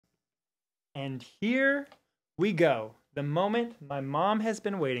And here we go. The moment my mom has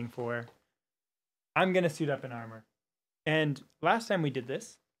been waiting for. I'm going to suit up in armor. And last time we did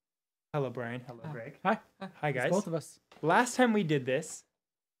this, hello, Brian. Hello, Greg. Hi. Hi, guys. It's both of us. Last time we did this,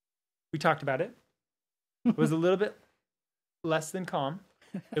 we talked about it. It was a little bit less than calm.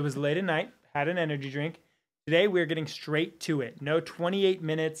 It was late at night, had an energy drink. Today, we're getting straight to it. No 28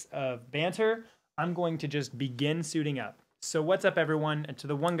 minutes of banter. I'm going to just begin suiting up. So what's up, everyone? And to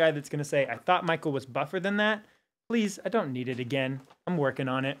the one guy that's going to say, I thought Michael was buffer than that, please, I don't need it again. I'm working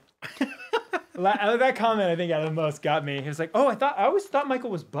on it. That comment, I think, out of the most got me. He was like, oh, I always thought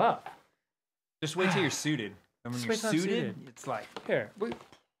Michael was buff. Just wait till you're suited. And when you're suited, it's like, here.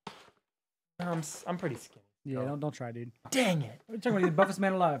 I'm pretty skinny. Yeah, don't try, dude. Dang it. We're talking about the buffest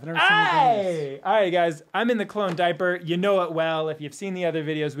man alive. I've never seen anything else. All right, guys. I'm in the clone diaper. You know it well. If you've seen the other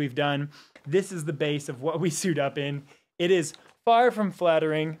videos we've done, this is the base of what we suit up in. It is far from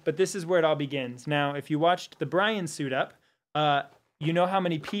flattering, but this is where it all begins. Now, if you watched the Brian suit up, you know how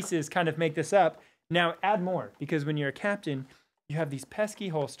many pieces kind of make this up. Now, add more, because when you're a captain, you have these pesky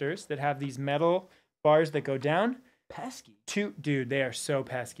holsters that have these metal bars that go down. pesky. Dude, they are so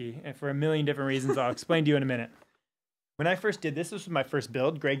pesky, and for a million different reasons I'll explain to you in a minute. When I first did this was my first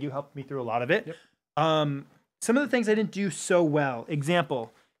build. Greg, you helped me through a lot of it. Yep. Some of the things I didn't do so well.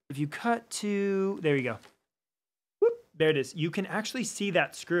 Example, if you cut to, there you go. Whoop, there it is. You can actually see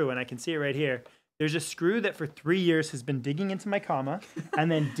that screw, and I can see it right here. There's a screw that for 3 years has been digging into my comma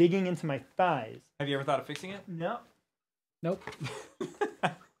and then digging into my thighs. Have you ever thought of fixing it? No. Nope.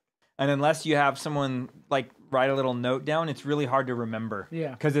 And unless you have someone like write a little note down, it's really hard to remember.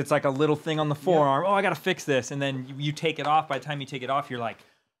 Yeah. Because it's like a little thing on the forearm. Oh, I got to fix this. And then you take it off. By the time you take it off, you're like,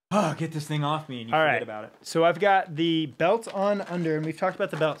 oh, get this thing off me. And you forget about it. So I've got the belt on under, and we've talked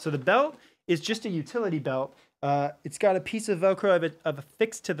about the belt. So the belt is just a utility belt. It's got a piece of Velcro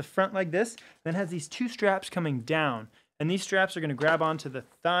affixed to the front like this. Then has these two straps coming down. And these straps are going to grab onto the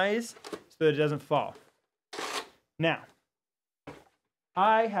thighs so that it doesn't fall. Now,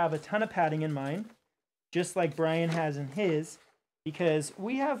 I have a ton of padding in mine, just like Brian has in his, because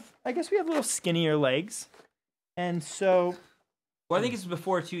I guess we have little skinnier legs. And so... Well, I think it's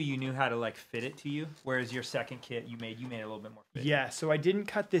before, too, you knew how to, like, fit it to you, whereas your second kit, you made a little bit more fit. Yeah, so I didn't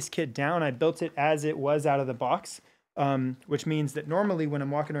cut this kit down. I built it as it was out of the box, which means that normally when I'm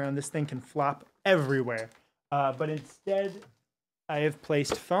walking around, this thing can flop everywhere. But instead, I have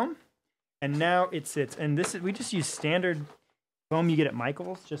placed foam, and now it sits. And we just use standard foam you get at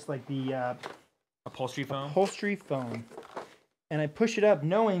Michael's, just like the Upholstery foam? Upholstery foam. And I push it up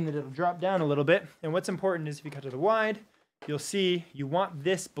knowing that it'll drop down a little bit. And what's important is if you cut to the wide, you'll see you want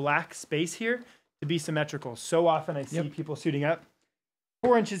this black space here to be symmetrical. So often I see people suiting up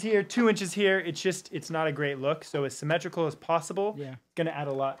 4 inches here, 2 inches here. It's not a great look. So as symmetrical as possible, it's going to add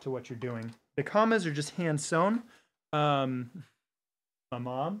a lot to what you're doing. The commas are just hand sewn. My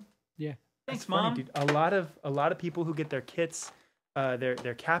mom. Yeah. Thanks, funny, Mom. dude. A lot of people who get their kits,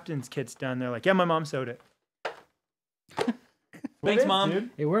 their captain's kits done, they're like, yeah, my mom sewed it. Thanks, Mom. Dude.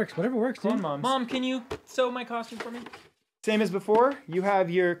 It works. Whatever works, dude. Come on, Moms. Mom, can you sew my costume for me? Same as before, you have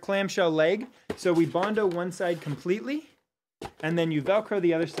your clamshell leg. So we Bondo one side completely, and then you Velcro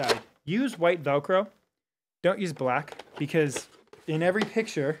the other side. Use white Velcro. Don't use black, because in every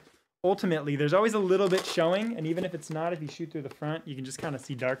picture, ultimately, there's always a little bit showing, and even if it's not, if you shoot through the front, you can just kind of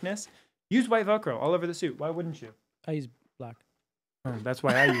see darkness. Use white Velcro all over the suit. Why wouldn't you? I use black. Oh, that's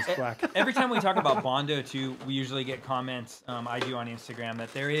why I use black. Every time we talk about Bondo, too, we usually get comments, I do on Instagram,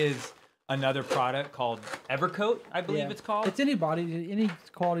 that there is another product called Evercoat, I believe it's called. It's any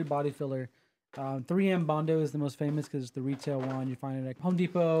quality body filler. 3M Bondo is the most famous because it's the retail one. You find it at Home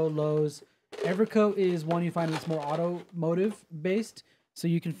Depot, Lowe's. Evercoat is one you find that's more automotive based. So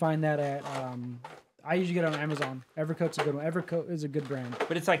you can find that at, I usually get it on Amazon. Evercoat's a good one. Evercoat is a good brand.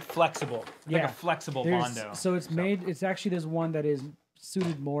 But it's like flexible. It's like a flexible Bondo. So it's made, it's actually, there's one that is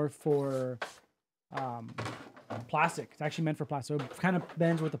suited more for plastic. It's actually meant for plastic. So it kind of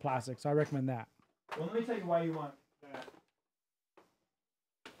bends with the plastic. So I recommend that. Well, let me tell you why you want that.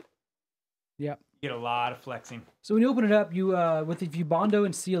 Yep. You get a lot of flexing. So when you open it up, if you Bondo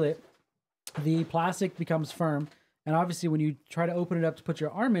and seal it, the plastic becomes firm. And obviously when you try to open it up to put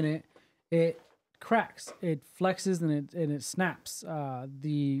your arm in it, it cracks, it flexes, and it snaps.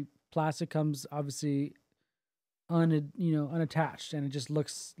 The plastic comes obviously unattached, and it just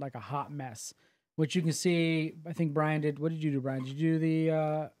looks like a hot mess. Which you can see, I think Brian did. What did you do, Brian? Did you do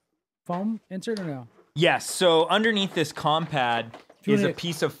the foam insert or no? Yes. So underneath this comp pad is a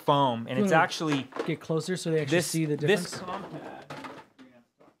piece of foam, and it's actually get closer so they actually see the difference. This comp pad.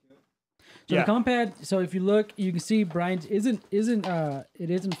 So the comp pad. So if you look, you can see Brian's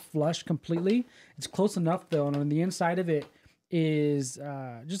isn't flush completely. It's close enough though, and on the inside of it is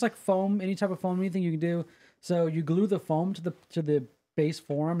just like foam, any type of foam, anything you can do. So you glue the foam to the base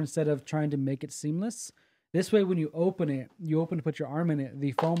form instead of trying to make it seamless. This way, when you open to put your arm in it,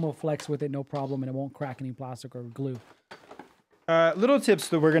 the foam will flex with it no problem, and it won't crack any plastic or glue. Little tips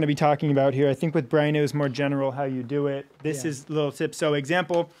that we're going to be talking about here. I think with Brian, it was more general how you do it. This is little tips. So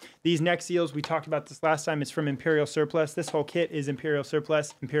example, these neck seals, we talked about this last time. It's from Imperial Surplus. This whole kit is Imperial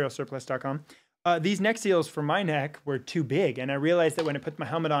Surplus, imperialsurplus.com. These neck seals for my neck were too big. And I realized that when I put my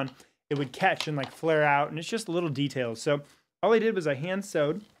helmet on, it would catch and like flare out. And it's just little details. So all I did was I hand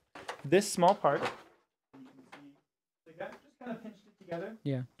sewed this small part. Like that, just kind of pinched it together.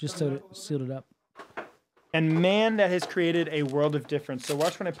 Yeah, just sealed it up. And man, that has created a world of difference. So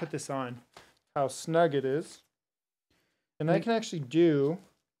watch when I put this on, how snug it is. And I can actually do...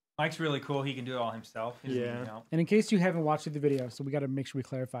 Mike's really cool. He can do it all himself. He doesn't need help. And in case you haven't watched the video, so we got to make sure we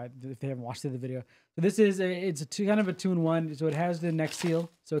clarify if they haven't watched the video. So this is it's kind of a 2-in-1. So it has the neck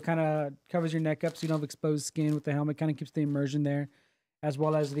seal, so it kind of covers your neck up, so you don't have exposed skin with the helmet. Kind of keeps the immersion there, as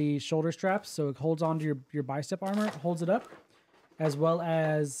well as the shoulder straps, so it holds onto your bicep armor, holds it up, as well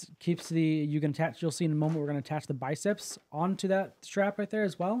as keeps the you'll see in a moment we're gonna attach the biceps onto that strap right there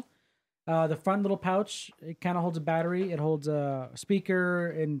as well. The front little pouch, it kind of holds a battery. It holds a speaker,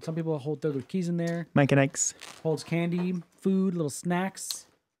 and some people hold their keys in there. Mike and Ike's. Holds candy, food, little snacks.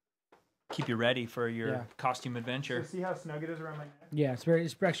 Keep you ready for your costume adventure. See how snug it is around my neck? Yeah,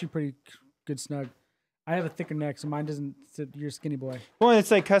 it's actually pretty good snug. I have a thicker neck, so mine doesn't sit. You're a skinny boy. Well,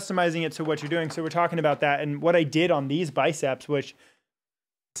 it's like customizing it to what you're doing. So we're talking about that. And what I did on these biceps, which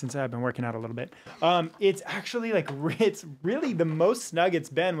since I've been working out a little bit, it's actually like, it's really the most snug it's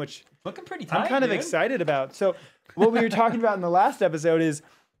been, which looking pretty tight, I'm kind of excited about. So what we were talking about in the last episode is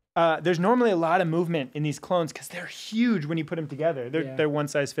there's normally a lot of movement in these clones because they're huge when you put them together. They're one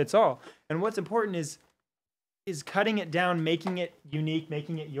size fits all. And what's important is cutting it down, making it unique,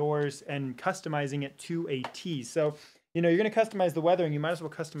 making it yours, and customizing it to a T. So, you're going to customize the weathering. You might as well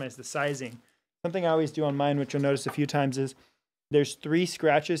customize the sizing. Something I always do on mine, which you'll notice a few times, is there's 3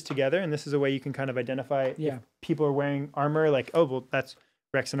 scratches together, and this is a way you can kind of identify if people are wearing armor, like, oh, well, that's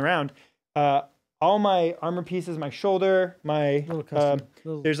Rexing around. All my armor pieces, my shoulder, my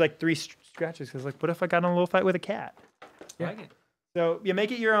there's like 3 scratches, because like, what if I got in a little fight with a cat? Yeah. Like it. So you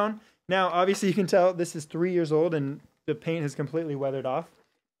make it your own. Now, obviously, you can tell this is 3 years old, and the paint has completely weathered off.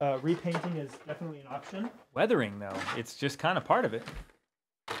 Repainting is definitely an option. Weathering, though, it's just kind of part of it.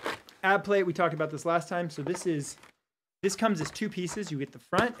 Ab plate, we talked about this last time. So this comes as 2 pieces. You get the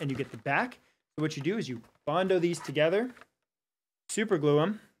front and you get the back. So what you do is you Bondo these together, super glue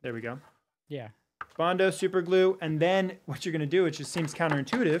them. There we go. Yeah. Bondo, super glue, and then what you're going to do, which just seems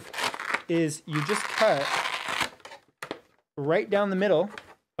counterintuitive, is you just cut right down the middle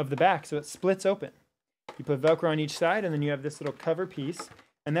of the back so it splits open. You put Velcro on each side, and then you have this little cover piece,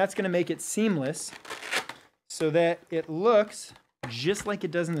 and that's going to make it seamless so that it looks just like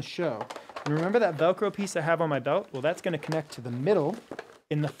it does in the show. And remember that Velcro piece I have on my belt? Well, that's going to connect to the middle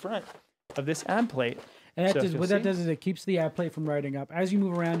in the front of this ab plate. And what that does is it keeps the ab plate from riding up. As you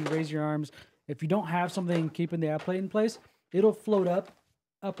move around, you raise your arms. If you don't have something keeping the ab plate in place, it'll float up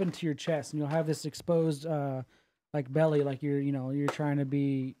into your chest, and you'll have this exposed like belly, like you're trying to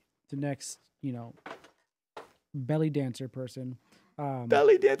be the next belly dancer person.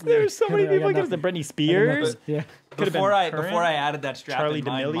 Belly dance. There's so many people. Like the Britney Spears. Yeah. Before I added that strap, Charli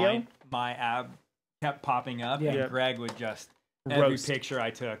D'Amelio. My ab kept popping up, and Greg would just every picture I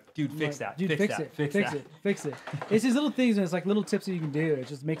took, dude, fix that, dude, fix it. It's these little things, and it's like little tips that you can do. It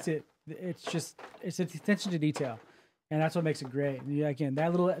just makes it. It's attention to detail, and that's what makes it great. And again,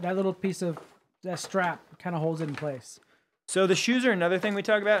 that little piece of that strap kind of holds it in place. So the shoes are another thing we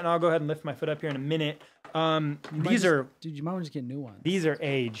talk about, and I'll go ahead and lift my foot up here in a minute. Dude, you might just get new ones. These are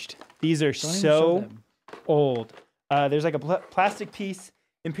aged. These are so old. There's like a plastic piece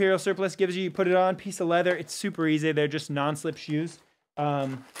Imperial Surplus gives you. You put it on, piece of leather. It's super easy. They're just non-slip shoes.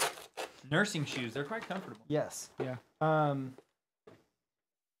 Nursing shoes. They're quite comfortable. Yes. Yeah.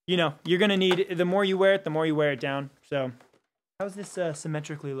 You're going to need, the more you wear it, the more you wear it down. So how's this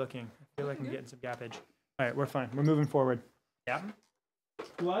symmetrically looking? I feel like I'm getting some gappage. All right, we're fine. We're moving forward. Yeah.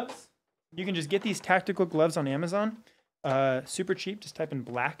 Gloves. You can just get these tactical gloves on Amazon. Super cheap. Just type in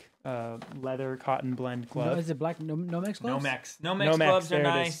black leather cotton blend No, glove. is it black Nomex gloves? Nomex Nomex, gloves are there it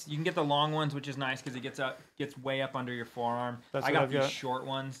nice. is. You can get the long ones, which is nice because it gets way up under your forearm. That's I what got I've these got. short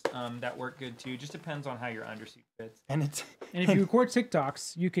ones that work good too. Just depends on how your undersuit fits. And it's And if you record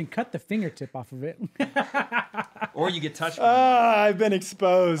TikToks, you can cut the fingertip off of it. Or you get touchscreen. I've been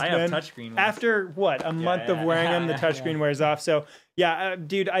exposed. I have man. touchscreen ones. After what a month of yeah. wearing them, the touchscreen wears off. So yeah,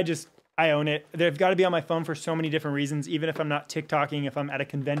 dude, I own it. They've got to be on my phone for so many different reasons. Even if I'm not TikToking, if I'm at a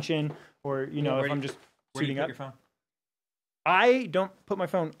convention, or where if do I'm you- just Where do you shooting put up. your phone? I don't put my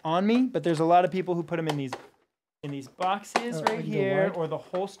phone on me, but there's a lot of people who put them in these boxes Oh, right like the here, what? or the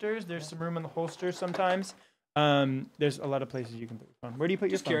holsters. There's some room in the holsters sometimes. There's a lot of places you can put your phone. Where do you put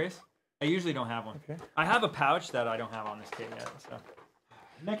Just your phone? curious. I usually don't have one. Okay. I have a pouch that I don't have on this kit yet. So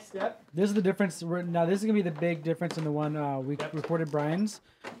Next step. This is the difference. Now, this is going to be the big difference in the one we recorded Brian's.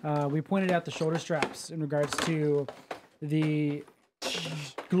 We pointed out the shoulder straps in regards to the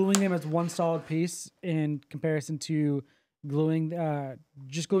gluing them as one solid piece in comparison to gluing,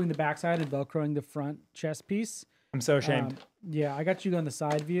 just gluing the backside and Velcroing the front chest piece. I'm so ashamed. Yeah, I got you on the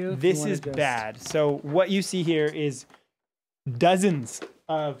side view. if you This wanna is just- bad. So what you see here is dozens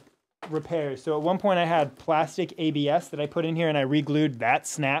of repairs. So at one point I had plastic ABS that I put in here and I re-glued. That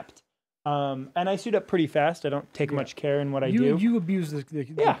snapped. And I suit up pretty fast. I don't take much care in what I do. You abuse the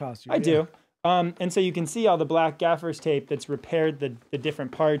Yeah, costume. I do. And so you can see all the black gaffer's tape that's repaired the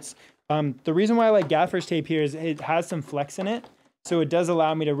different parts. The reason why I like gaffer's tape here is it has some flex in it. So it does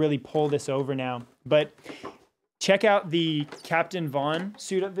allow me to really pull this over now. But check out the Captain Vaughn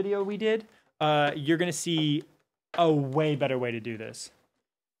suit up video we did. You're going to see a way better way to do this.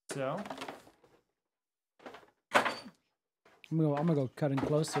 So I'm gonna go cut in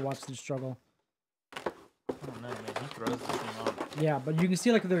close to watch the struggle. I don't know, man. He throws this thing on. Yeah, but you can see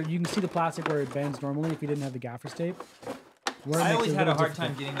you can see the plastic where it bends normally if you didn't have the gaffer's tape. Where it I makes always it had a little hard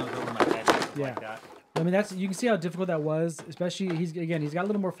time difficult. getting those over my head Yeah. like that. I mean, you can see how difficult that was. Especially he's got a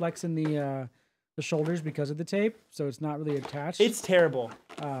little more flex in the shoulders because of the tape, so it's not really attached. it's terrible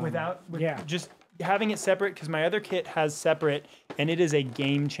yeah. just having it separate, because my other kit has separate, and it is a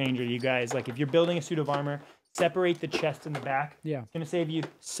game changer, you guys. Like if you're building a suit of armor, separate the chest and the back. Yeah. It's going to save you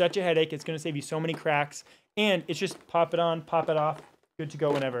such a headache. It's going to save you so many cracks. And it's just pop it on, pop it off. Good to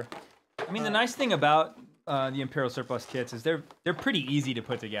go whenever. I mean, the nice thing about the Imperial Surplus kits is they're pretty easy to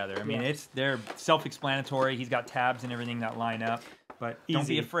put together. I mean, they're self-explanatory. He's got tabs and everything that line up. But don't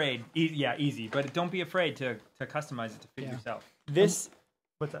be Easy. afraid. Easy. But don't be afraid to customize it to fit yourself. This,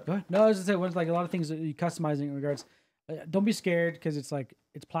 what's up? Go ahead. No, I was just saying, one's like a lot of things that you customizing in regards. Don't be scared because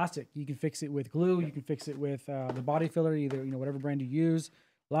it's plastic. You can fix it with glue. You can fix it with the body filler, either whatever brand you use.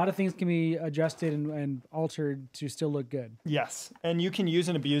 A lot of things can be adjusted and altered to still look good. Yes. And you can use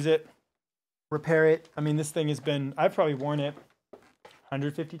and abuse it, repair it. I mean, this thing has been, I've probably worn it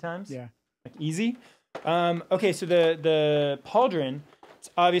 150 times. Yeah. Like easy. Okay, so the pauldron, it's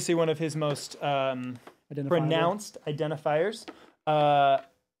obviously one of his most Identifiable. pronounced identifiers.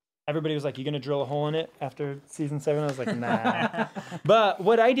 Everybody was like, "You gonna drill a hole in it after season 7?" I was like, "Nah." But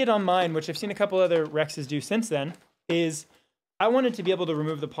what I did on mine, which I've seen a couple other Rexes do since then, is I wanted to be able to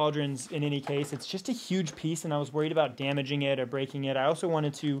remove the pauldrons in any case. It's just a huge piece, and I was worried about damaging it or breaking it. I also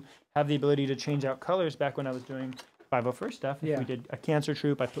wanted to have the ability to change out colors back when I was doing 501st stuff. If Yeah. we did a cancer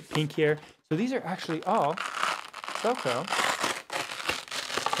troop, I put pink here. So these are actually all Velcro.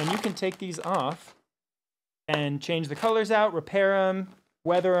 And you can take these off and change the colors out, repair them,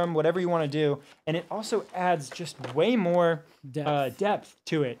 weather them, whatever you want to do. And it also adds just way more depth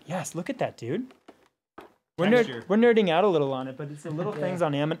to it. Yes, look at that, dude. We're Texture. nerding out a little on it, but it's the little things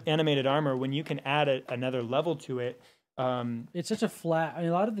on animated armor when you can add another level to it. It's such a flat. I mean,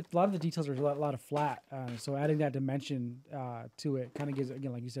 a lot of the details are a lot of flat. So adding that dimension to it kind of gives,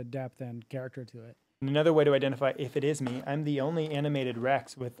 again, like you said, depth and character to it. And another way to identify if it is me, I'm the only animated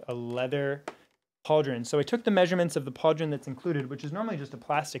Rex with a leather pauldron. So I took the measurements of the pauldron that's included, which is normally just a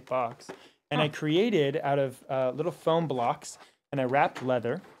plastic box, and I created out of little foam blocks, and I wrapped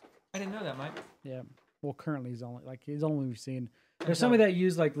leather. I didn't know that, Mike. Yeah. Well, currently he's only we've seen. There's somebody that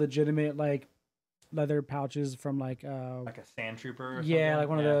use legitimate leather pouches from Like a sand trooper or yeah, something? like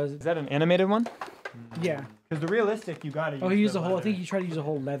one of those. Is that an animated one? Yeah. Because the realistic, you got to use Oh, he used the a whole. I leather. think he tried to use a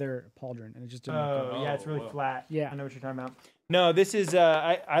whole leather pauldron, and it just didn't. work out. Oh, yeah, it's really whoa. flat. Yeah. I know what you're talking about. No, this is,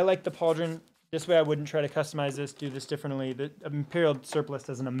 I like the pauldron. This way I wouldn't try to customize this, do this differently. The Imperial Surplus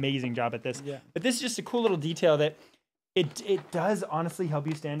does an amazing job at this. Yeah. But this is just a cool little detail that it does honestly help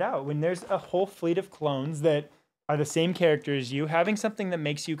you stand out. When there's a whole fleet of clones that are the same character as you, having something that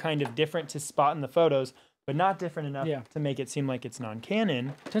makes you kind of different to spot in the photos, but not different enough Yeah. to make it seem like it's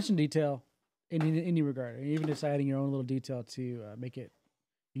non-canon. Attention to detail in any regard, even just adding your own little detail to make it.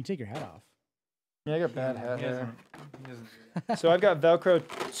 You can take your hat off. Yeah, I got bad hat He hair. doesn't- So I've got Velcro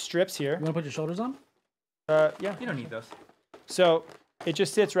strips here. You want to put your shoulders on? Yeah. You don't need those. So it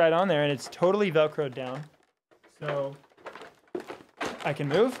just sits right on there, and it's totally Velcroed down. So I can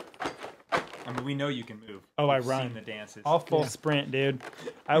move. I mean, we know you can move. Oh, I We've run. Seen the dances. I'll full sprint, dude.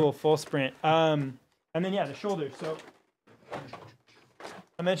 I will full sprint. And then yeah, the shoulders. So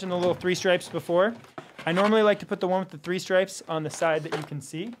I mentioned the little 3 stripes before. I normally like to put the one with the 3 stripes on the side that you can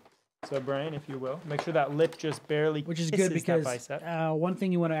see. So Brian, if you will, make sure that lip just barely Which is kisses good that because bicep. one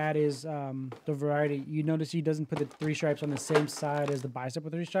thing you want to add is the variety. You notice he doesn't put the 3 stripes on the same side as the bicep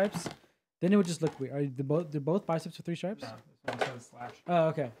with 3 stripes. Then it would just look weird. Are they both biceps with 3 stripes? No, this one says slash. Oh,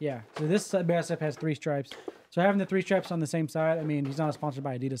 okay, yeah. So this bicep has 3 stripes. So having the 3 stripes on the same side, I mean, he's not sponsored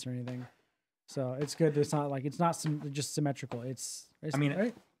by Adidas or anything. So it's good. It's not like just symmetrical. It's I mean,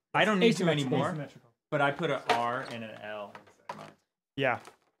 right? I don't need to Asymmetrical. anymore, Asymmetrical. but I put an R and an L inside mine, Yeah,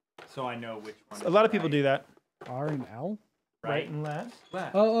 so I know which one. a lot of people do that. R and L. Right and left.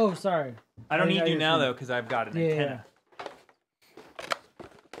 Left. Oh, sorry. I don't I need to get now you. though because I've got an Yeah, antenna.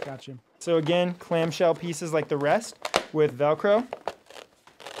 Gotcha. So again, clamshell pieces like the rest with Velcro.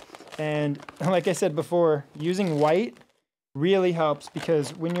 And like I said before, using white really helps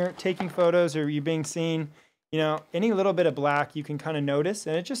because when you're taking photos or you're being seen, you know, any little bit of black you can kind of notice,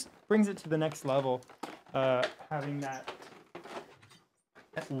 and it just brings it to the next level, having that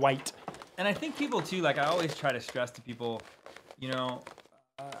white. And I think people too, like I always try to stress to people, you know,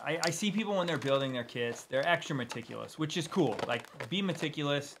 I see people when they're building their kits, they're extra meticulous, which is cool. Like be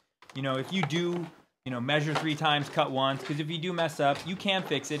meticulous. You know, if you do, you know, measure 3 times, cut once, because if you do mess up, you can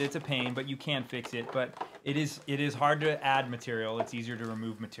fix it. It's a pain, but you can fix it. But it is hard to add material. It's easier to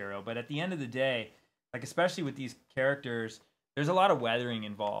remove material. But at the end of the day, like especially with these characters, there's a lot of weathering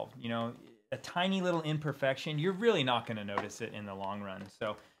involved. You know, a tiny little imperfection, you're really not going to notice it in the long run.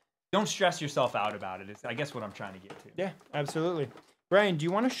 So don't stress yourself out about it. It's, I guess, what I'm trying to get to. Yeah, absolutely. Brian, do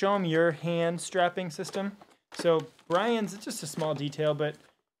you want to show him your hand strapping system? So Brian's, it's just a small detail, but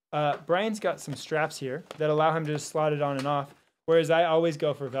Brian's got some straps here that allow him to just slot it on and off. Whereas I always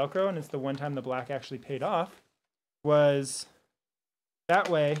go for Velcro, and it's the one time the black actually paid off, was that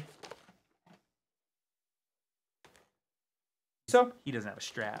way. So He doesn't have a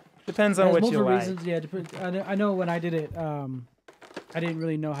strap. depends on There's what you multiple like. reasons. Yeah, I know when I did it, I didn't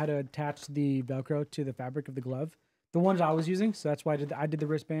really know how to attach the Velcro to the fabric of the glove. The ones I was using, so that's why I did the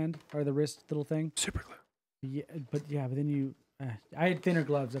wristband or the wrist little thing. Super glue. Yeah, but then you, I had thinner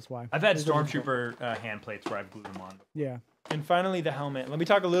gloves. That's why. I've had Those are difficult. Stormtrooper hand plates where I've glued them on. Yeah. And finally, the helmet. Let me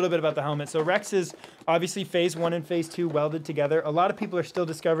talk a little bit about the helmet. So Rex is obviously phase 1 and phase 2 welded together. A lot of people are still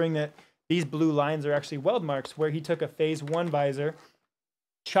discovering that these blue lines are actually weld marks where he took a phase 1 visor,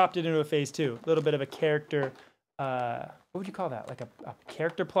 chopped it into a phase 2. A little bit of a character, what would you call that? Like a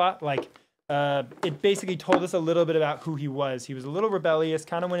character plot? Like it basically told us a little bit about who he was. He was a little rebellious,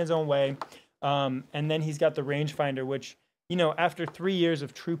 kind of went his own way. And then he's got the rangefinder, which, you know, after 3 years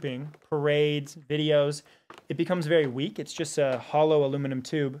of trooping, parades, videos, it becomes very weak. It's just a hollow aluminum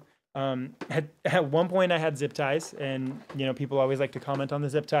tube. At one point I had zip ties, and, you know, people always like to comment on the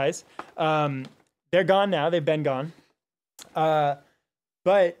zip ties. They're gone now. They've been gone.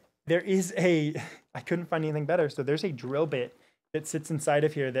 But there is I couldn't find anything better. So there's a drill bit that sits inside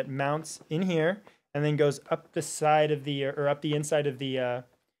of here that mounts in here and then goes up the side of the, or up the inside of the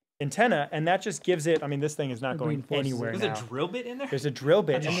antenna. And that just gives it, I mean, this thing is not going reinforces it. anywhere There's now. a drill bit in there? There's a drill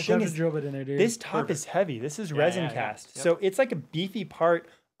bit. I'm And the just thing gonna is, drill it in there, dude. this top Perfect. is heavy. This is resin yeah, cast. yeah. So it's like a beefy part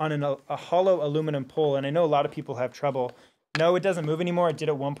on a hollow aluminum pole. And I know a lot of people have trouble. No, it doesn't move anymore. It did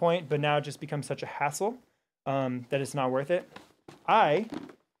at one point, but now it just becomes such a hassle that it's not worth it. I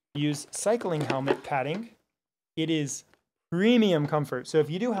use cycling helmet padding. It is premium comfort. So if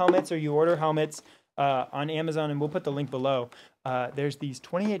you do helmets or you order helmets on Amazon, and we'll put the link below, there's these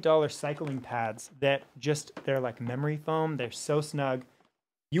 $28 cycling pads that they're like memory foam. They're so snug.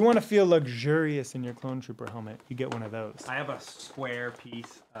 You want to feel luxurious in your Clone Trooper helmet, you get one of those. I have a square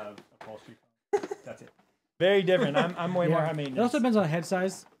piece of upholstery foam. That's it. Very different. I'm way more high It maintenance. also depends on head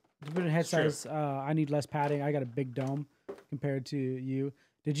size. Depending on head True. size, I need less padding. I got a big dome compared to you.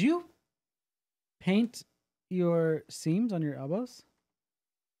 Did you paint your seams on your elbows?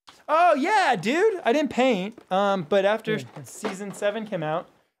 Oh yeah, dude. I didn't paint. But after Yeah. season 7 came out,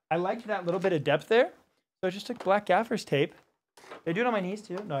 I liked that little bit of depth there. So I just took black gaffer's tape. They do it on my knees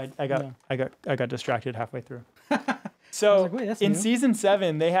too. No, I got distracted halfway through. So like, wait, that's in new. season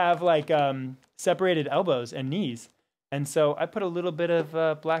 7, they have like separated elbows and knees. And so I put a little bit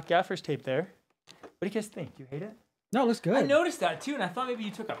of black gaffer's tape there. What do you guys think? Do you hate it? No, it looks good. I noticed that too, and I thought maybe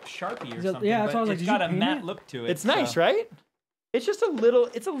you took a Sharpie or Is it- something. yeah, that's but why I was like, it's did got you a paint matte it? look to it. It's nice, right? It's just a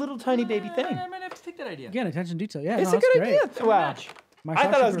little tiny baby thing. I might have to take that idea. Again, attention to detail. Yeah, It's no, a that's good great. idea. Have a Wow. match. My I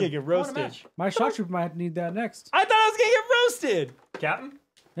shock thought I was trooper- gonna get I want a roasted. match. My shock trooper might need that next. I thought I was gonna get roasted. Captain?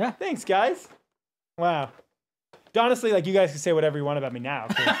 Yeah. Thanks, guys. Wow. Honestly, like you guys can say whatever you want about me now.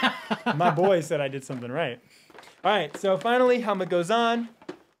 'Cause my boy said I did something right. All right, so finally, helmet goes on.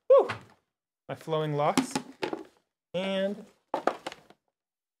 Woo! My flowing locks. And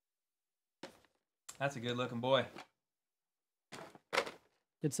That's a good looking boy.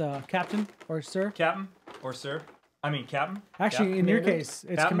 It's captain or sir. Captain or sir? I mean, Captain? Actually, Captain? in your Commander? case,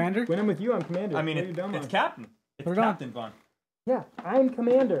 it's Captain? commander. when I'm with you, I'm commander. I mean, What are you dumb it's on? Captain. It's Put it on. Captain Vaughn. Yeah, I'm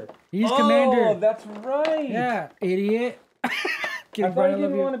commander. He's commander. that's right. Yeah, idiot. Get I him, thought Brian, you I love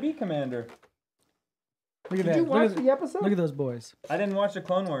didn't you. want to be commander. Look at Did that. you Look watch at, the episode? look at those boys. I didn't watch the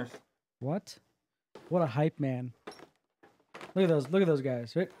Clone Wars. What? What a hype man. Look at those. Look at those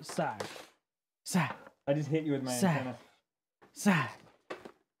guys. Right? Side. Side. I just hit you with my Sad. antenna. Side.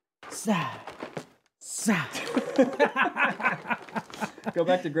 Side. Side. Go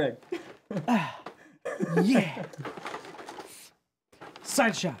back to Greg. Yeah.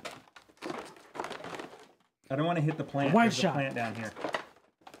 Side shot. I don't want to hit the plant. Wide There's a shot. plant down here.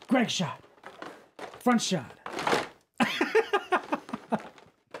 Greg shot. Front shot.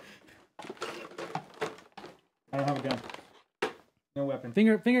 I don't have a gun. No weapon.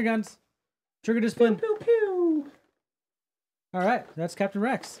 Finger guns. Trigger discipline. Pew pew. All right. That's Captain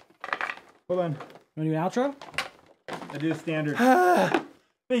Rex. Hold on. Want to do an outro? I do standard.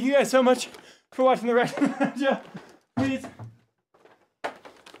 Thank you guys so much for watching the rest of the show. Please.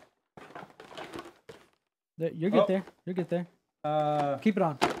 You're good Oh. there. You're good there. Uh, Keep it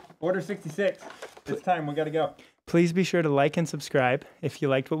on. Order 66. It's time. We got to go. Please be sure to like and subscribe if you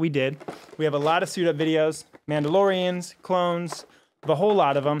liked what we did. We have a lot of suit up videos, Mandalorians, clones, a whole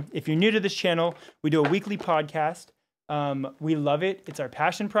lot of them. If you're new to this channel, we do a weekly podcast. We love it. It's our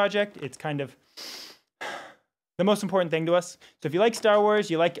passion project. It's kind of the most important thing to us. So if you like Star Wars,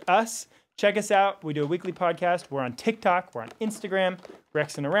 you like us, check us out. We do a weekly podcast. We're on TikTok. We're on Instagram.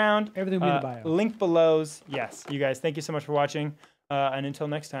 Rexing around. Everything will be in the bio. Link below. Yes, you guys, thank you so much for watching. And until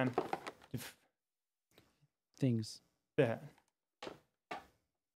next time. Things. Yeah.